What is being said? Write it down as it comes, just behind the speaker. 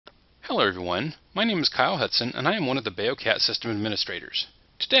Hello everyone, my name is Kyle Hudson and I am one of the Beocat system administrators.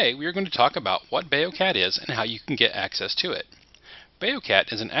 Today we are going to talk about what Beocat is and how you can get access to it.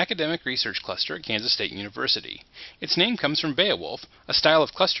 Beocat is an academic research cluster at Kansas State University. Its name comes from Beowulf, a style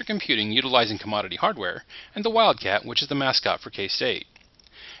of cluster computing utilizing commodity hardware, and the Wildcat, which is the mascot for K-State.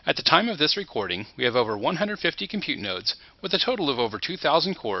 At the time of this recording, we have over 150 compute nodes with a total of over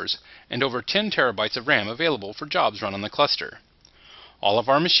 2,000 cores and over 10 terabytes of RAM available for jobs run on the cluster. All of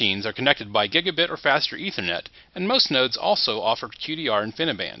our machines are connected by gigabit or faster Ethernet, and most nodes also offer QDR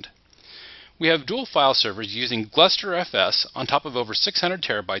InfiniBand. We have dual file servers using GlusterFS on top of over 600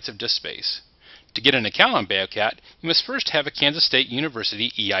 terabytes of disk space. To get an account on Beocat, you must first have a Kansas State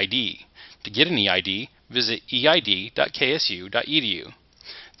University EID. To get an EID, visit eid.ksu.edu.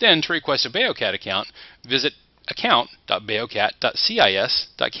 Then, to request a Beocat account, visit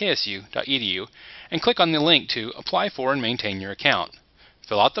account.beocat.cis.ksu.edu and click on the link to Apply for and Maintain your account.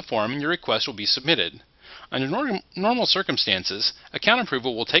 Fill out the form and your request will be submitted. Under normal circumstances, account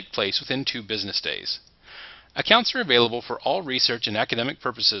approval will take place within 2 business days. Accounts are available for all research and academic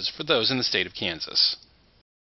purposes for those in the state of Kansas.